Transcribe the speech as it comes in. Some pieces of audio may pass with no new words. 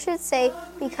should say,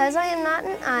 because I am not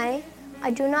an eye,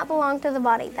 I do not belong to the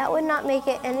body. That would not make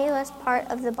it any less part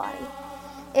of the body.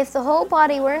 If the whole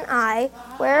body were an eye,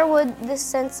 where would be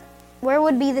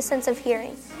the sense of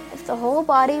hearing? If the whole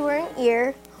body were an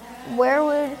ear, where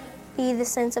would be the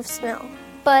sense of smell?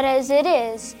 But as it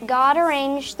is, God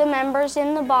arranged the members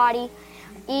in the body,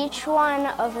 each one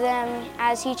of them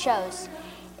as he chose.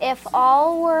 If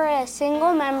all were a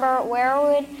single member, where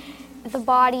would the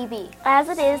body be? As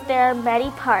it is, there are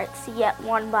many parts, yet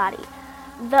one body.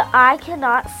 The eye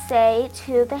cannot say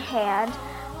to the hand,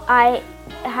 I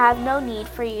have no need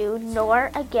for you,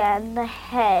 nor again the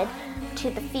head to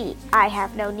the feet, I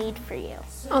have no need for you.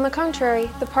 On the contrary,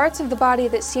 the parts of the body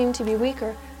that seem to be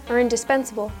weaker are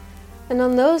indispensable, and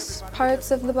on those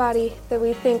parts of the body that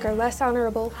we think are less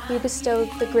honorable, we bestow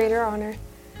the greater honor,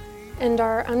 and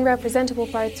our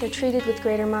unrepresentable parts are treated with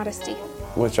greater modesty.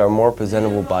 Which our more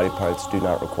presentable body parts do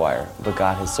not require, but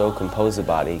God has so composed the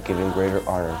body, giving greater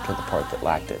honor to the part that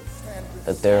lacked it,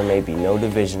 that there may be no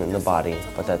division in the body,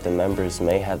 but that the members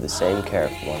may have the same care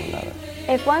for one another.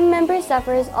 If one member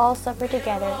suffers, all suffer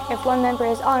together. If one member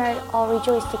is honored, all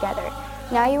rejoice together.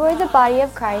 Now you are the body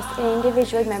of Christ and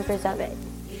individually members of it.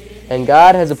 And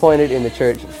God has appointed in the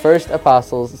church first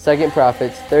apostles, second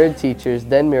prophets, third teachers,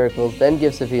 then miracles, then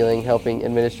gifts of healing, helping,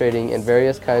 administrating, and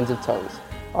various kinds of tongues.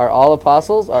 Are all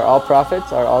apostles? Are all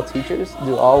prophets? Are all teachers?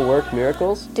 Do all work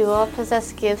miracles? Do all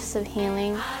possess gifts of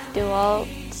healing? Do all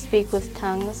speak with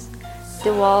tongues?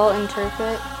 Do all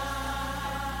interpret?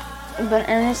 But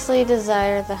earnestly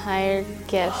desire the higher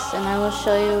gifts, and I will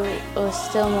show you a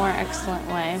still more excellent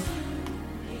way.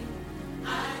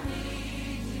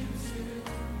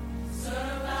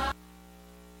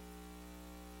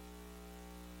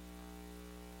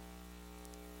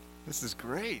 This is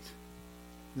great.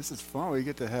 This is fun. We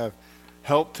get to have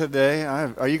help today.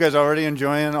 Are you guys already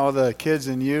enjoying all the kids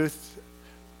and youth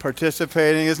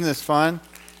participating? Isn't this fun?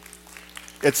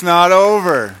 It's not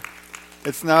over.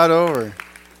 It's not over.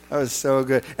 That was so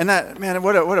good. And that, man,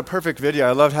 what a perfect video.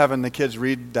 I love having the kids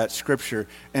read that scripture.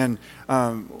 And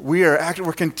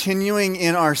we're continuing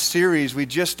in our series. We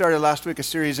just started last week a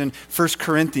series in 1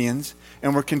 Corinthians.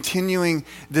 And we're continuing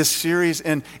this series,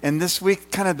 and this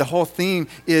week, kind of the whole theme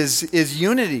is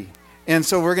unity, and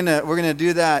so we're gonna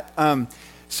do that.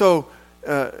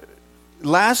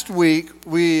 Last week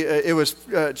it was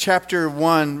chapter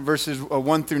 1, verses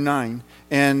 1 through 9,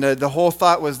 and the whole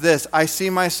thought was this: I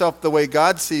see myself the way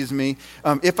God sees me.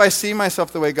 If I see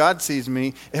myself the way God sees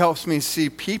me, it helps me see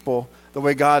people the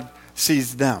way God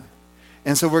sees them.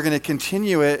 And so we're going to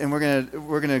continue it, and we're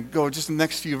going to go just the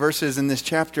next few verses in this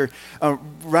chapter.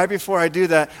 Right before I do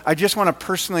that, I just want to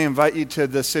personally invite you to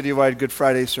the Citywide Good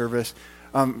Friday service.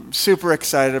 I'm super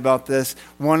excited about this.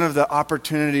 One of the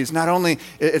opportunities, not only,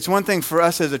 it's one thing for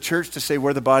us as a church to say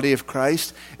we're the body of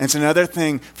Christ, and it's another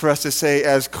thing for us to say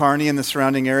as Kearney and the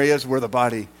surrounding areas, we're the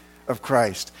body of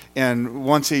Christ. And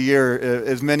once a year,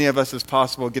 as many of us as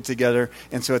possible get together.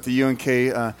 And so at the UNK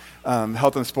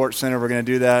Health and Sports Center, we're going to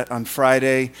do that on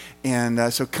Friday.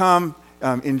 And so come,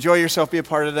 enjoy yourself, be a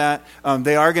part of that.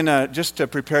 They are going to, just to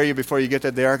prepare you before you get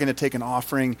there, they are going to take an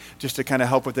offering just to kind of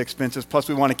help with the expenses. Plus,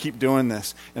 we want to keep doing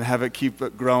this and have it keep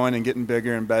growing and getting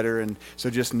bigger and better. And so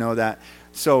just know that.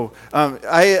 So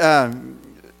I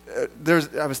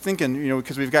was thinking,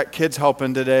 because we've got kids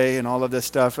helping today and all of this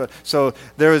stuff. So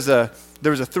there was a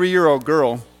 3-year-old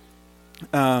girl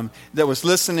that was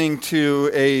listening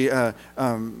to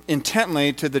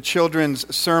intently to the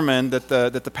children's sermon that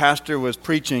the pastor was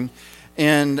preaching.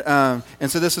 And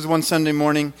so this is one Sunday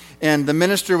morning, and the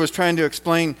minister was trying to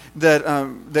explain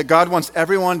that God wants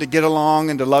everyone to get along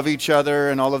and to love each other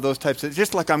and all of those types of,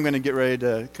 just like I'm going to get ready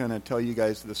to kind of tell you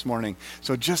guys this morning.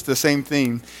 So just the same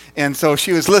theme. And so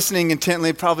she was listening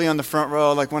intently, probably on the front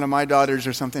row, like one of my daughters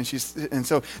or something. And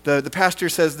so the pastor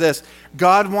says this: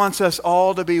 God wants us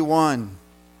all to be one.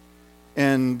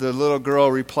 And the little girl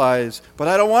replies, but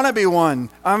I don't want to be one.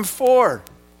 I'm 4.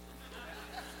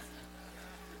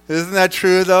 Isn't that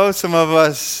true, though? Some of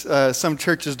us, some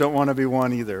churches don't want to be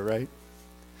one either, right?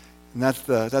 And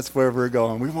that's where we're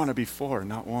going. We want to be 4,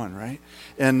 not 1, right?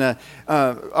 And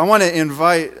I want to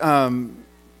invite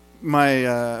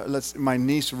my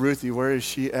niece Ruthie. Where is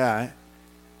she at?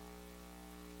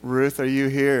 Ruth, are you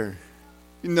here?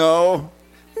 No.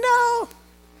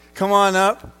 Come on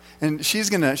up. And she's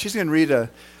gonna read a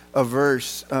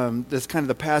verse that's kind of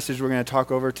the passage we're going to talk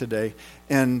over today.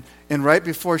 And right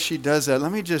before she does that,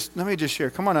 let me just share.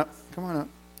 Come on up.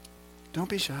 Don't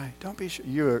be shy.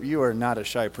 You are not a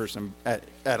shy person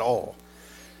at all.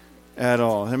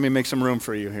 Let me make some room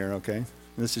for you here, okay?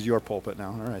 This is your pulpit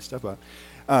now. All right, step up.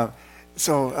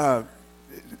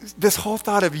 this whole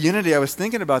thought of unity, I was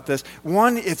thinking about this.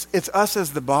 One, it's us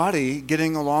as the body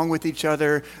getting along with each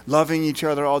other, loving each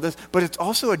other, all this. But it's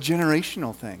also a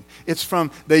generational thing. It's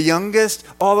from the youngest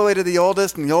all the way to the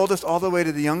oldest, and the oldest all the way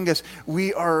to the youngest.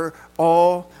 We are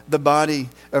all the body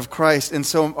of Christ. And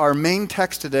so our main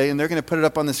text today, and they're going to put it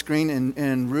up on the screen,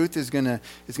 and Ruth is going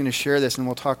to share this, and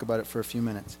we'll talk about it for a few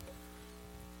minutes.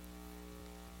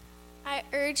 I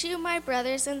urge you, my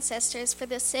brothers and sisters, for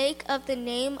the sake of the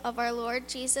name of our Lord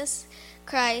Jesus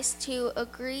Christ, to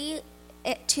agree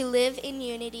to live in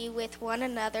unity with one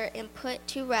another and put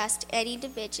to rest any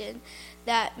division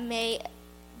that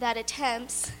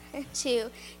attempts to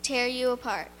tear you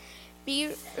apart. Be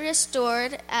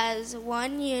restored as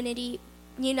one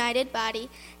united body,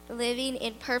 living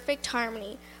in perfect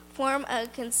harmony. Form a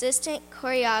consistent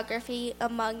choreography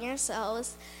among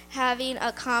yourselves, having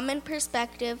a common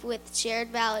perspective with shared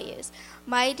values.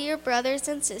 My dear brothers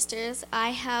and sisters, I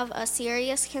have a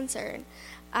serious concern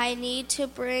I need to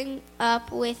bring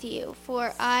up with you,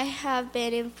 for I have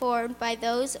been informed by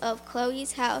those of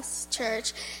Chloe's house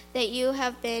church that you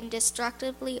have been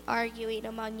destructively arguing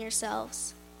among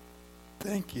yourselves.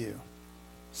 Thank you.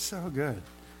 So good.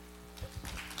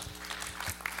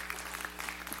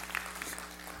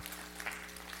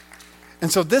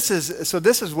 And so this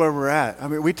is where we're at. I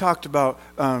mean, we talked about,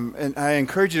 and I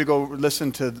encourage you to go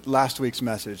listen to last week's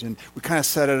message. And we kind of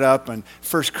set it up in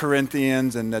 1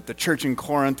 Corinthians, and that the church in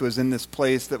Corinth was in this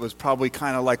place that was probably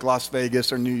kind of like Las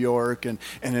Vegas or New York, and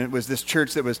it was this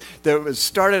church that was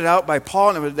started out by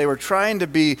Paul, and they were trying to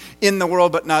be in the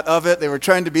world but not of it. They were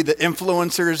trying to be the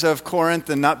influencers of Corinth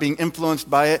and not being influenced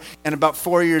by it. And about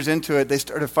 4 years into it, they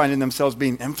started finding themselves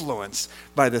being influenced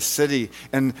by the city,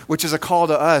 and which is a call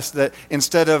to us that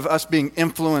instead of us being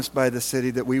influenced by the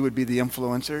city, that we would be the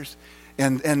influencers.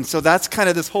 And so that's kind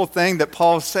of this whole thing that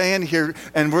Paul's saying here,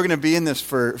 and we're going to be in this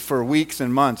for weeks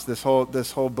and months, this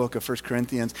whole book of 1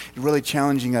 Corinthians, really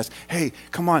challenging us. Hey,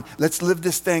 come on, let's live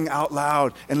this thing out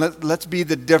loud, and let's be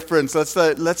the difference.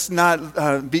 Let's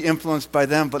not be influenced by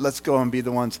them, but let's go and be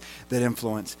the ones that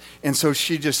influence. And so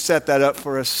she just set that up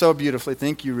for us so beautifully.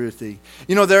 Thank you, Ruthie.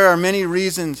 You know, there are many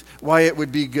reasons why it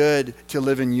would be good to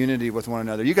live in unity with one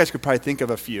another. You guys could probably think of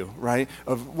a few, right?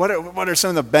 Of what are some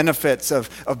of the benefits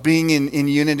of being in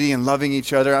unity and loving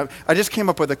each other. I just came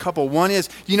up with a couple. One is,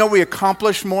 we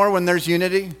accomplish more when there's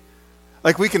unity.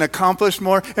 Like, we can accomplish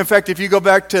more. In fact, if you go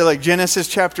back to like Genesis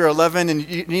chapter 11, and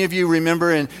any of you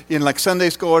remember in like Sunday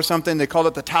school or something, they called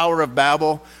it the Tower of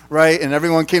Babel, right? And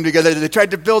everyone came together. They tried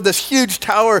to build this huge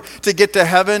tower to get to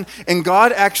heaven. And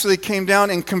God actually came down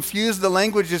and confused the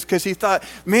languages because he thought,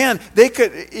 man, they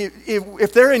could,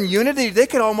 if they're in unity, they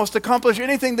could almost accomplish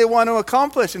anything they want to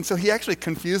accomplish. And so he actually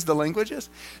confused the languages.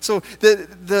 So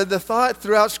the thought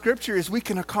throughout Scripture is we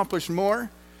can accomplish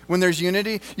more when there's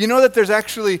unity. You know that there's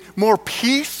actually more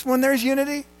peace when there's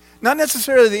unity? Not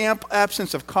necessarily the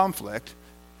absence of conflict,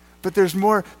 but there's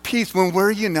more peace when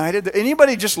we're united.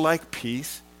 Anybody just like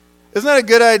peace? Isn't that a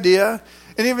good idea?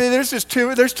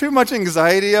 There's too much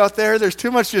anxiety out there. There's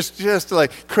too much just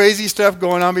like crazy stuff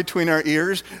going on between our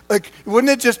ears. Like,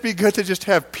 wouldn't it just be good to just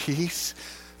have peace?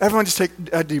 Everyone just take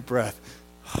a deep breath.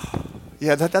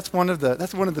 Yeah, that's one of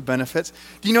the benefits.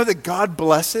 Do you know that God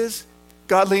blesses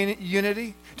godly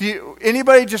unity?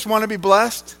 Anybody just want to be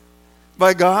blessed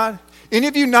by God? Any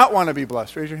of you not want to be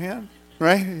blessed? Raise your hand,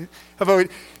 right? How about,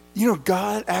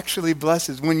 God actually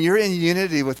blesses. When you're in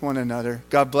unity with one another,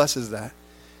 God blesses that.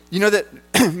 You know that,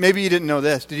 maybe you didn't know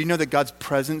this. Did you know that God's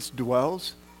presence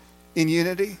dwells in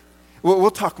unity?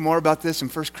 We'll talk more about this in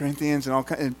 1 Corinthians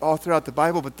and all throughout the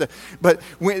Bible, but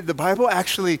when the Bible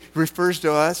actually refers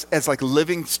to us as like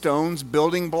living stones,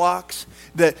 building blocks,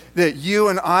 that you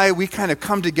and we kind of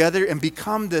come together and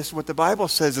become this, what the Bible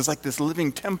says is like this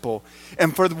living temple,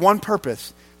 and for one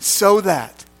purpose, so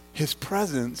that his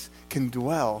presence can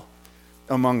dwell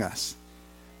among us.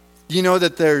 Do you know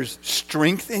that there's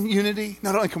strength in unity?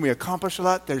 Not only can we accomplish a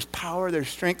lot, there's power, there's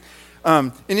strength.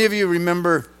 Any of you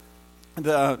remember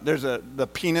there's the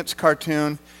Peanuts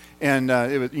cartoon, and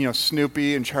it was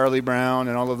Snoopy and Charlie Brown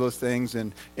and all of those things,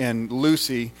 and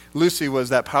Lucy was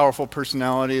that powerful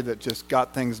personality that just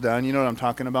got things done. You know what I'm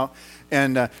talking about?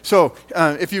 And so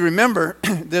if you remember,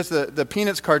 there's the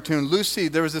Peanuts cartoon. Lucy,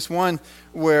 there was this one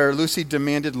where Lucy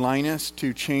demanded Linus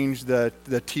to change the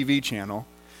TV channel,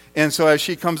 and so as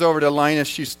she comes over to Linus,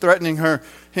 she's threatening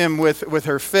him with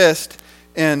her fist.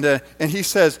 And he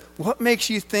says, "What makes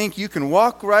you think you can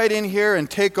walk right in here and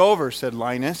take over?" said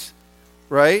Linus,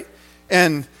 right?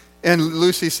 And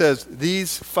Lucy says,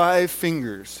 "These 5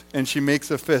 fingers," and she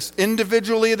makes a fist.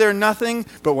 "Individually, they're nothing,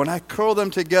 but when I curl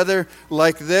them together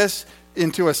like this,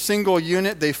 into a single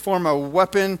unit, they form a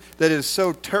weapon that is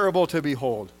so terrible to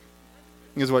behold,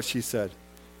 is what she said.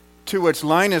 To which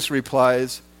Linus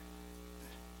replies,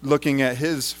 looking at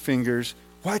his fingers,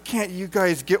 why can't you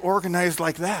guys get organized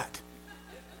like that?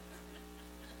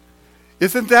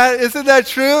 Isn't that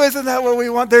true? Isn't that what we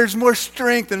want? There's more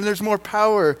strength and there's more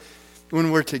power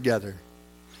when we're together.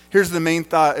 Here's the main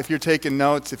thought. If you're taking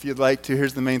notes, if you'd like to,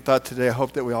 here's the main thought today. I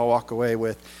hope that we all walk away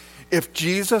with. If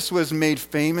Jesus was made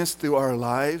famous through our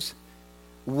lives,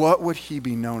 what would he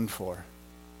be known for?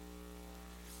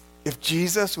 If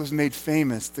Jesus was made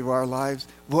famous through our lives,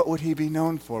 what would he be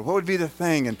known for? What would be the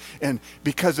thing? And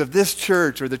because of this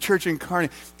church or the church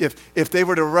incarnate, if they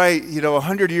were to write,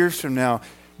 100 years from now,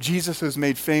 Jesus was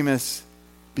made famous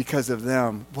because of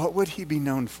them, what would he be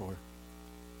known for?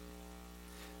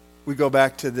 We go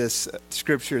back to this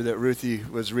scripture that Ruthie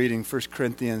was reading, 1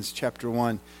 Corinthians chapter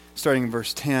 1, starting in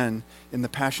verse 10. In the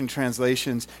Passion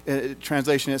translation,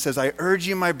 it says, I urge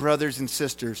you, my brothers and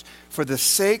sisters, for the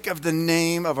sake of the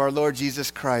name of our Lord Jesus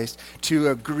Christ, to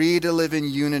agree to live in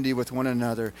unity with one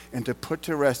another and to put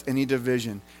to rest any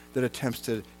division that attempts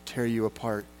to tear you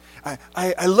apart.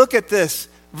 I look at this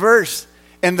verse,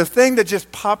 and the thing that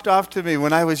just popped off to me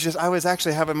when I was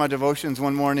actually having my devotions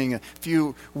one morning a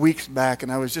few weeks back,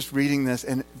 and I was just reading this,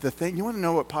 and the thing, you want to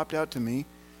know what popped out to me?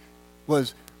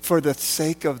 Was for the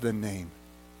sake of the name.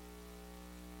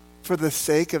 For the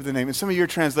sake of the name. In some of your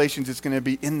translations, it's going to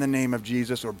be in the name of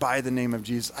Jesus or by the name of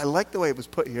Jesus. I like the way it was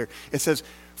put here. It says,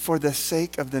 for the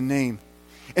sake of the name.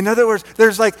 In other words,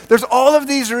 there's all of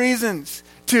these reasons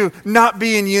to not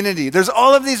be in unity. There's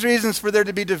all of these reasons for there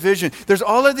to be division. There's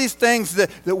all of these things that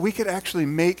we could actually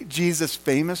make Jesus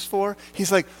famous for.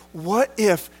 He's like, what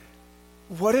if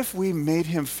we made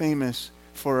him famous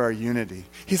for our unity?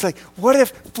 He's like, what if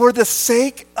for the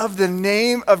sake of the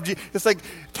name of Jesus? It's like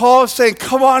Paul's saying,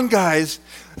 come on, guys.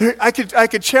 I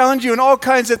could challenge you in all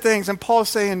kinds of things. And Paul's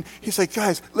saying, he's like,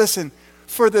 guys, listen,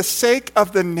 for the sake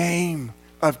of the name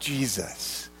of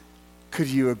Jesus, could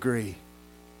you agree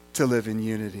to live in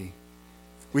unity?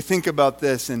 We think about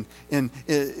this, and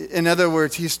in other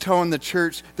words, he's telling the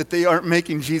church that they aren't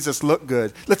making Jesus look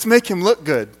good. Let's make him look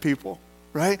good, people,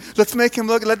 right? Let's make him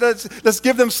look. Let's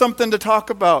give them something to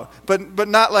talk about, but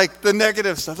not like the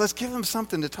negative stuff. Let's give them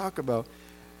something to talk about.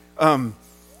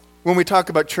 When we talk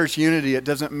about church unity, it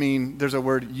doesn't mean there's a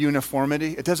word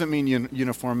uniformity. It doesn't mean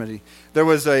uniformity. There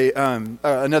was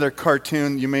another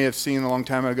cartoon you may have seen a long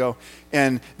time ago,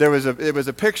 and it was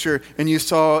a picture, and you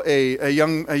saw a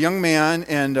young man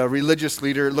and a religious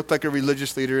leader. It looked like a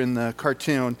religious leader in the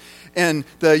cartoon, and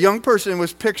the young person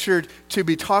was pictured to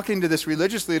be talking to this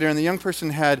religious leader, and the young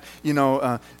person had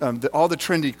all the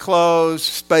trendy clothes,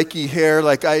 spiky hair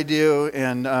like I do,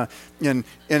 and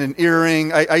an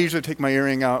earring. I usually take my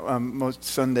earring out most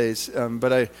Sundays,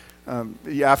 but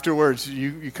afterwards,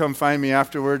 you come find me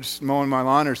afterwards mowing my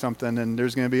lawn or something, and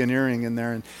there's going to be an earring in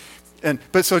there.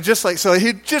 So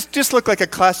he just looked like a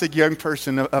classic young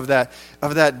person of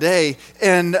that day,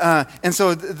 and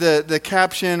so the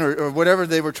caption or whatever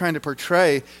they were trying to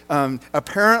portray,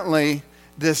 apparently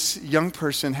this young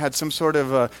person had some sort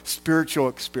of a spiritual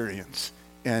experience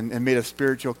and made a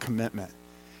spiritual commitment.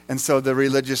 And so the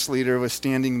religious leader was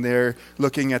standing there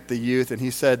looking at the youth, and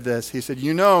he said this. He said,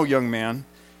 young man,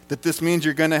 that this means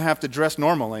you're going to have to dress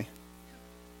normally.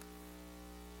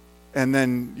 And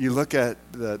then you look at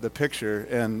the picture,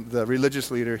 and the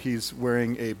religious leader, he's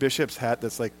wearing a bishop's hat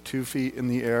that's like 2 feet in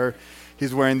the air.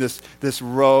 He's wearing this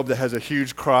robe that has a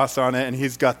huge cross on it, and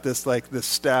he's got this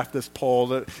staff, this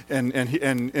pole,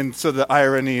 and so the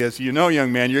irony is,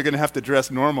 young man, you're going to have to dress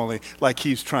normally, like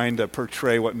he's trying to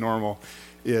portray what normal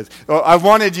is. Well, I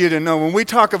wanted you to know when we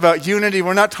talk about unity,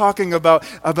 we're not talking about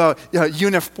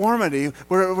uniformity.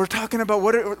 We're talking about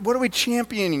what are we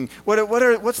championing?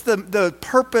 What's the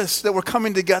purpose that we're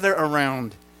coming together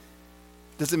around?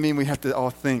 Doesn't mean we have to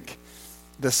all think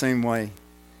the same way.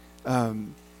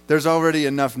 There's already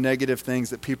enough negative things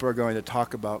that people are going to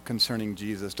talk about concerning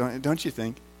Jesus, don't you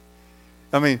think?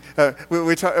 I mean,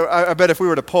 I bet if we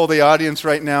were to poll the audience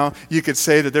right now, you could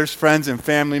say that there's friends and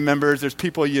family members, there's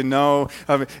people you know.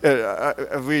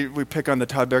 We pick on the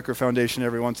Todd Becker Foundation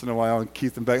every once in a while, and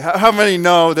Keith and Beck. How many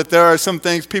know that there are some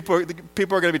things people are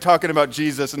going to be talking about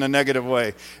Jesus in a negative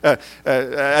way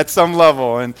at some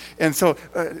level? And so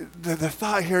the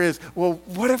thought here is, well,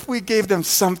 what if we gave them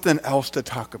something else to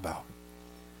talk about?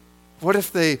 What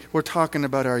if they were talking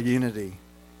about our unity?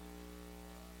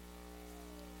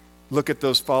 look at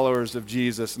those followers of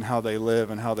Jesus and how they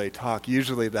live and how they talk.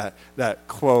 Usually that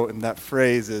quote and that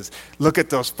phrase is, look at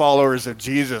those followers of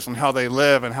Jesus and how they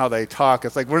live and how they talk.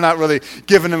 It's like we're not really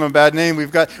giving them a bad name. We've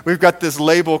got this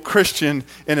label Christian,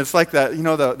 and it's like that,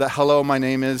 the hello, my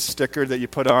name is sticker that you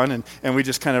put on, and we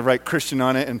just kind of write Christian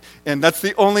on it, and that's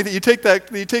the only that you take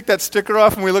that sticker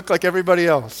off and we look like everybody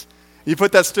else. You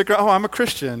put that sticker, oh, I'm a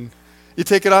Christian. You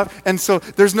take it off, and so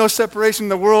there's no separation.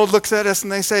 The world looks at us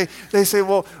and they say,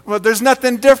 well, there's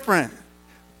nothing different.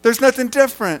 There's nothing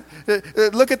different.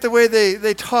 Look at the way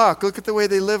they talk. Look at the way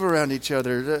they live around each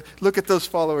other. Look at those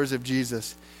followers of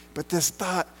Jesus. But this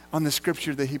thought on the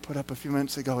scripture that he put up a few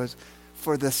minutes ago is,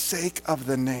 for the sake of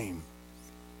the name.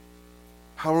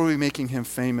 How are we making him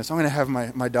famous? I'm going to have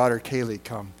my daughter Kaylee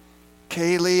come.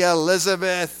 Kaylee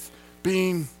Elizabeth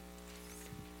Bean,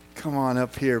 come on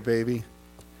up here, baby.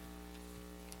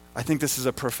 I think this is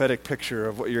a prophetic picture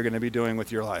of what you're going to be doing with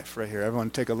your life right here. Everyone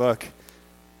take a look.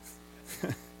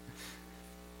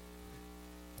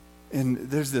 And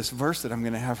there's this verse that I'm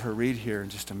going to have her read here in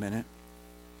just a minute.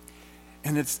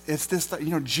 And it's this,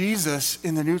 Jesus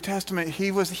in the New Testament, he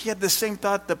had the same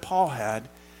thought that Paul had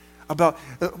about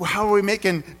how are we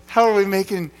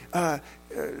making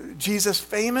Jesus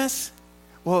famous?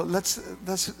 Well, let's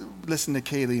listen to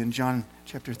Kaylee in John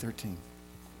chapter 13.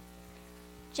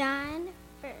 John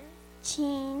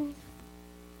 13.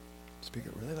 Speak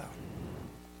it really loud.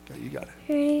 Okay, you got it.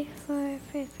 34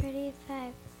 for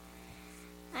 35.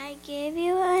 I give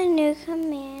you a new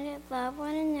command, love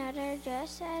one another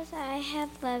just as I have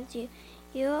loved you.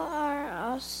 You are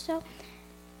also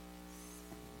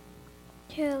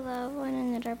to love one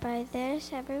another. By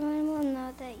this, everyone will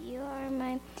know that you are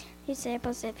my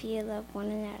disciples if you love one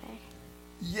another.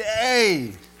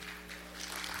 Yay!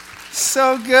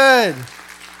 So good.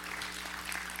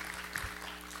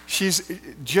 She's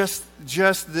just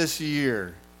this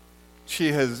year,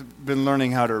 she has been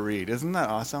learning how to read. Isn't that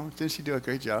awesome? Didn't she do a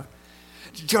great job?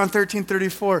 John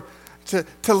 13:34,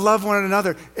 to love one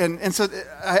another. And so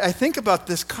I think about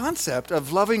this concept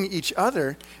of loving each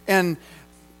other, and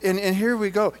here we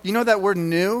go. You know that word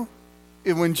new?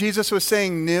 When Jesus was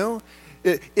saying new,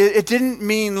 it didn't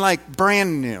mean like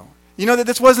brand new. You know that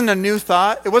this wasn't a new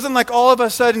thought? It wasn't like all of a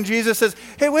sudden Jesus says,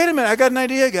 hey, wait a minute, I got an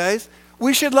idea, guys.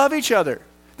 We should love each other.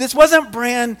 This wasn't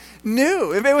brand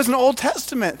new. It was an Old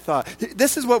Testament thought.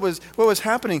 This is what was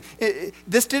happening.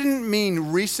 This didn't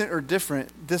mean recent or different.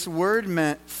 This word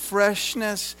meant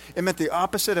freshness. It meant the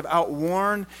opposite of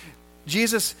outworn.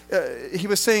 Jesus, he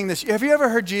was saying this. Have you ever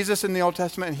heard Jesus in the Old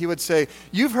Testament? And he would say,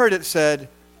 you've heard it said,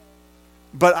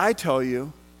 but I tell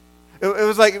you. It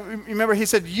was like, remember, he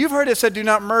said, you've heard it said, do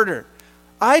not murder.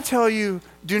 I tell you,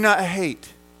 do not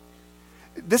hate.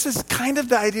 This is kind of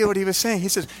the idea of what he was saying. He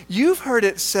says, you've heard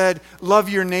it said, love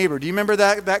your neighbor. Do you remember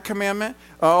that commandment?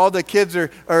 All the kids are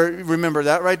remember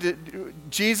that, right?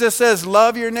 Jesus says,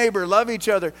 love your neighbor, love each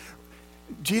other.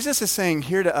 Jesus is saying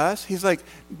here to us, he's like,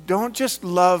 don't just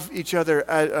love each other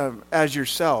as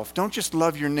yourself. Don't just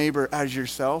love your neighbor as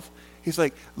yourself. He's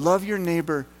like, love your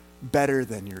neighbor better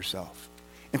than yourself.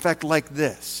 In fact, like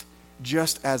this,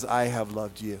 just as I have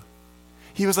loved you.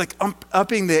 He was like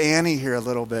upping the ante here a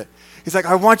little bit. He's like,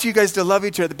 I want you guys to love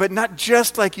each other, but not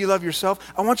just like you love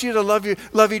yourself. I want you to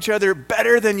love each other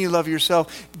better than you love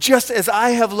yourself. Just as I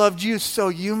have loved you, so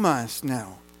you must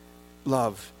now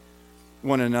love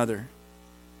one another.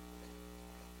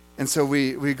 And so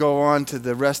we go on to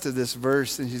the rest of this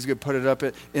verse, and he's going to put it up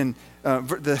in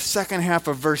the second half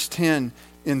of verse 10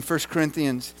 in 1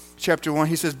 Corinthians chapter 1.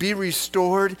 He says, be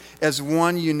restored as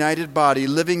one united body,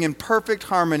 living in perfect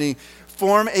harmony.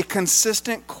 Form a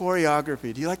consistent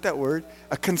choreography. Do you like that word?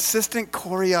 A consistent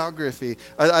choreography.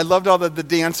 I loved all the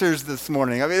dancers this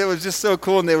morning. I mean, it was just so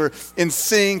cool, and they were in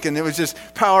sync, and it was just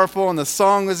powerful, and the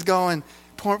song was going.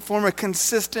 Form a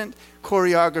consistent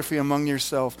choreography among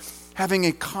yourself, having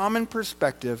a common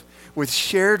perspective with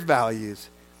shared values.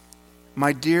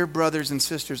 My dear brothers and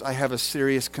sisters, I have a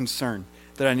serious concern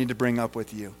that I need to bring up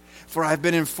with you. For I've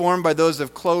been informed by those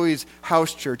of Chloe's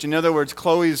house church, in other words,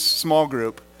 Chloe's small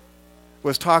group,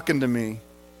 was talking to me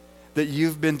that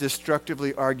you've been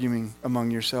destructively arguing among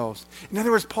yourselves. In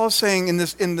other words, Paul's saying in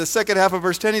the second half of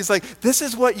verse 10, he's like, this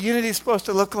is what unity is supposed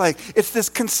to look like. It's this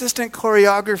consistent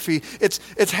choreography.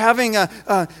 It's having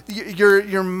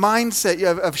your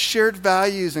mindset of shared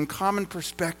values and common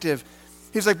perspective.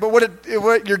 He's like, but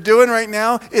what you're doing right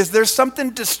now is there's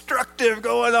something destructive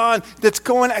going on that's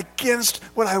going against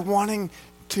what I'm wanting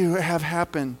to have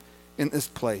happen in this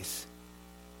place.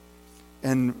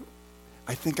 And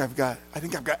I think I've got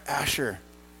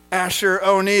Asher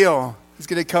O'Neill. He's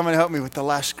going to come and help me with the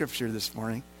last scripture this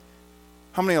morning.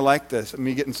 How many like this?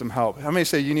 Me getting some help. How many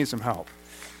say you need some help?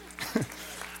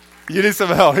 You need some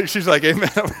help. She's like, amen.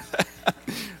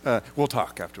 We'll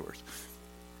talk afterwards.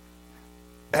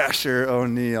 Asher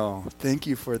O'Neill, thank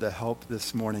you for the help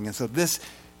this morning. And so this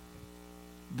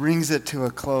brings it to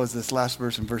a close, this last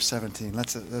verse in verse 17.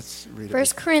 Let's read it. 1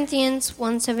 Corinthians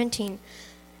 1:17.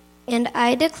 And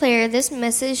I declare this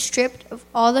message stripped of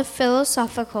all the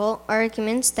philosophical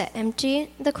arguments that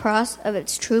empty the cross of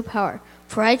its true power.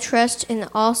 For I trust in the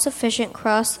all-sufficient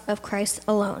cross of Christ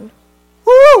alone.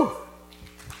 Woo!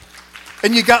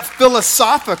 And you got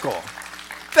philosophical.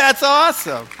 That's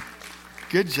awesome.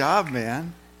 Good job,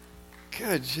 man.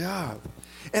 Good job.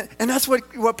 And that's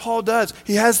what Paul does.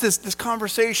 He has this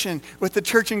conversation with the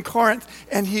church in Corinth,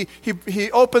 and he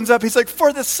opens up. He's like,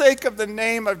 for the sake of the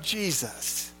name of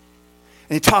Jesus.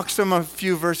 And he talks to them a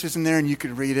few verses in there, and you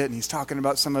could read it, and he's talking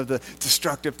about some of the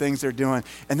destructive things they're doing.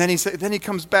 And then he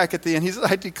comes back at the end. He says,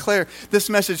 I declare this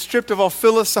message stripped of all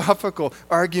philosophical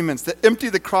arguments that empty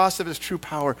the cross of its true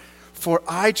power, for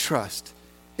I trust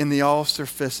in the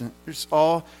all-sufficient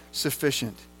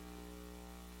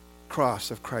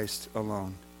cross of Christ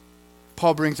alone.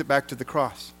 Paul brings it back to the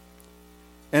cross.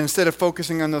 And instead of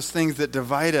focusing on those things that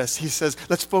divide us, he says,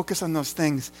 let's focus on those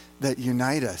things that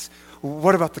unite us.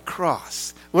 What about the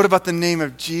cross? What about the name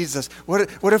of Jesus? What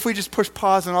if we just push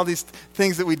pause on all these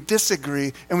things that we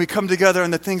disagree and we come together on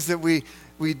the things that we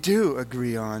do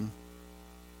agree on?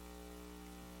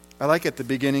 I like at the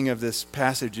beginning of this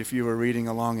passage, if you were reading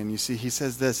along and you see, he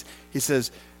says this. He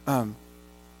says,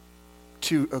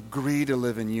 to agree to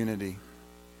live in unity.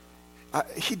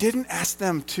 He didn't ask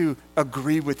them to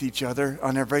agree with each other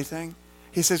on everything.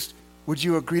 He says, would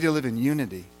you agree to live in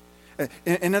unity?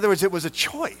 In other words, it was a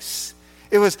choice.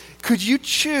 It was, could you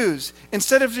choose,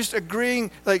 instead of just agreeing,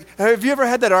 like, have you ever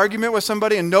had that argument with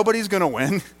somebody and nobody's going to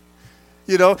win?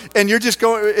 You know, and you're just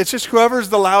going, it's just whoever's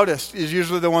the loudest is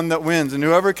usually the one that wins. And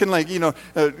whoever can, like,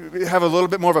 have a little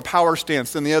bit more of a power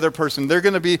stance than the other person, they're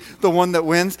going to be the one that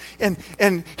wins.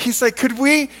 And he's like, could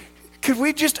we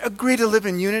just agree to live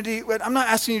in unity? I'm not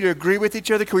asking you to agree with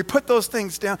each other. Can we put those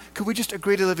things down? Could we just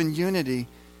agree to live in unity?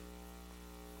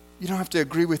 You don't have to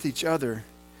agree with each other.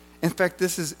 In fact,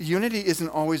 unity isn't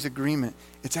always agreement.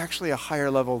 It's actually a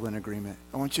higher level than agreement.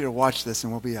 I want you to watch this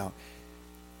and we'll be out.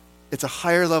 It's a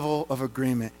higher level of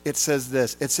agreement. It says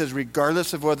this. It says,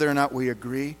 regardless of whether or not we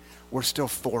agree, we're still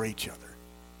for each other.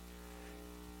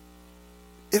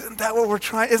 Isn't that what we're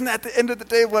trying? Isn't that at the end of the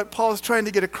day what Paul is trying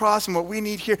to get across and what we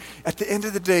need here? At the end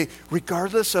of the day,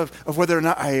 regardless of whether or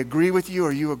not I agree with you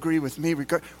or you agree with me,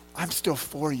 I'm still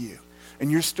for you. And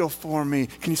you're still for me.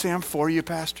 Can you say I'm for you,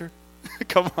 Pastor?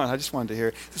 Come on, I just wanted to hear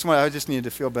it. I just needed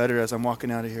to feel better as I'm walking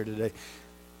out of here today.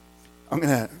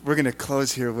 We're gonna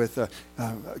close here with a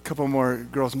couple more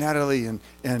girls, Natalie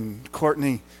and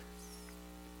Courtney.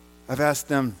 I've asked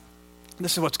them,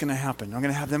 this is what's gonna happen. I'm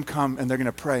gonna have them come and they're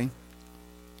gonna pray.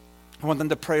 I want them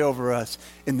to pray over us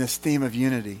in this theme of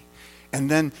unity. And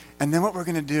then what we're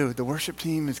gonna do, the worship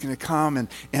team is gonna come and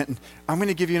I'm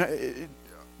gonna give you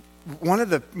one of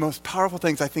the most powerful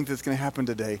things I think that's going to happen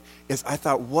today is I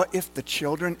thought, what if the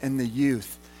children and the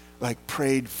youth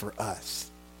prayed for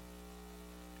us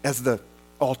as the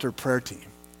altar prayer team?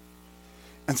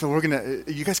 And so we're going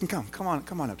to, you guys can come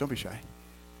on up, don't be shy.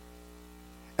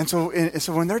 And so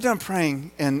when they're done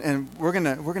praying and we're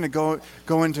going to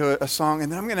go into a song,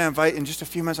 and then I'm going to invite, in just a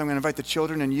few minutes, I'm going to invite the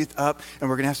children and youth up, and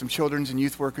we're going to have some children's and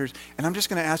youth workers. And I'm just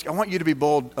going to ask, I want you to be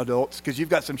bold adults because you've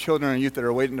got some children and youth that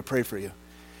are waiting to pray for you.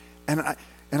 And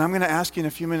I'm going to ask you in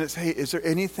a few minutes, hey, is there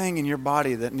anything in your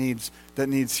body that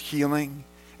needs healing?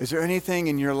 Is there anything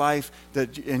in your life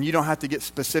and you don't have to get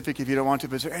specific if you don't want to,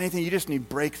 but is there anything you just need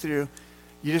breakthrough?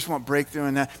 You just want breakthrough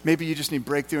in that. Maybe you just need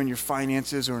breakthrough in your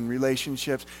finances or in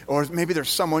relationships, or maybe there's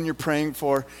someone you're praying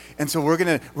for. And so we're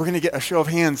gonna get a show of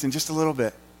hands in just a little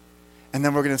bit. And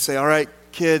then we're going to say, all right,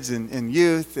 kids and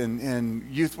youth and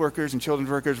youth workers and children's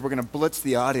workers, we're going to blitz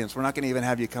the audience. We're not going to even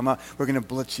have you come up. We're going to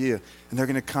blitz you. And they're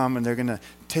going to come and they're going to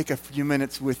take a few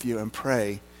minutes with you and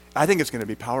pray. I think it's going to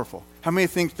be powerful. How many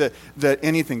think that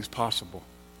anything's possible?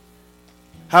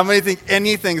 How many think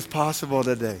anything's possible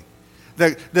today?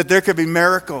 That there could be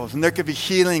miracles and there could be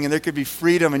healing and there could be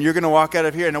freedom, and you're going to walk out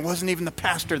of here and it wasn't even the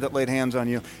pastor that laid hands on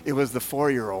you. It was the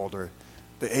 4-year-old or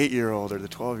the 8-year-old or the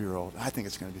 12-year-old. I think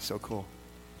it's going to be so cool.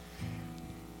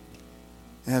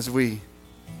 As we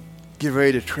get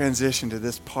ready to transition to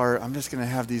this part, I'm just going to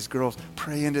have these girls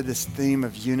pray into this theme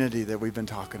of unity that we've been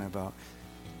talking about.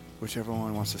 Whichever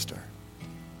one wants to start.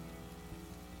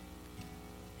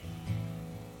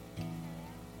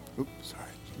 Oops, sorry.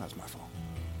 That's my fault.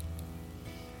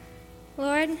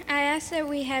 Lord, I ask that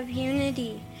we have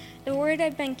unity. The word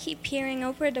I've been keep hearing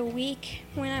over the week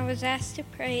when I was asked to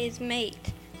pray is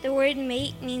mate. The word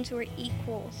mate means we're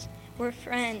equals, we're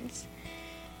friends.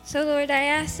 So Lord, I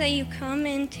ask that you come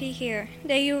into here,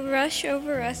 that you rush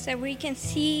over us, that we can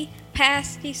see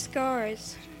past these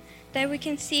scars, that we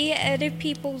can see other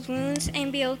people's wounds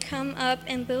and be able to come up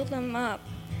and build them up.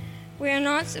 We are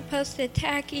not supposed to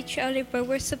attack each other, but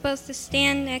we're supposed to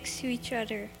stand next to each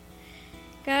other.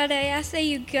 God, I ask that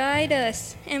you guide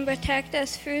us and protect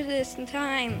us through this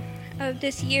time of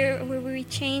this year where we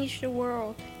change the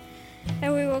world.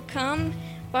 That we will come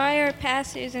by our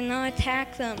pastors and not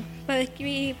attack them, but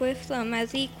be with them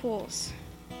as equals.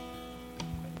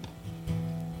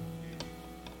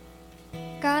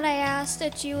 God, I ask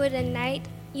that you would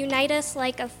unite us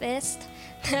like a fist,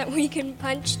 that we can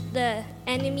punch the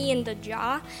enemy in the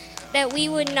jaw, that we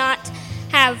would not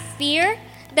have fear,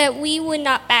 that we would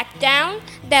not back down,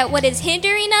 that what is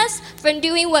hindering us from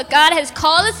doing what God has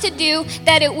called us to do,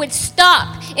 that it would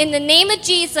stop in the name of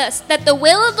Jesus, that the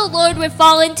will of the Lord would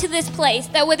fall into this place,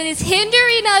 that what is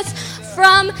hindering us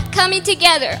from coming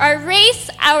together, our race,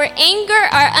 our anger,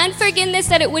 our unforgiveness,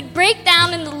 that it would break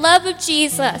down in the love of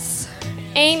Jesus.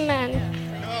 Amen.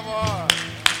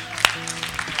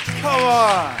 Come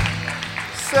on.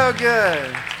 So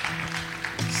good.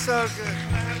 So good.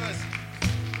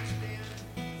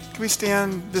 Can we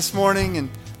stand this morning, and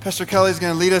Pastor Kelly's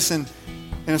going to lead us in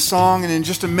a song, and in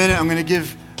just a minute I'm going to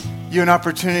give you an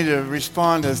opportunity to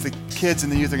respond as the kids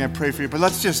and the youth are going to pray for you. But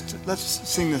let's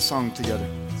sing this song together.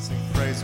 Sing praise.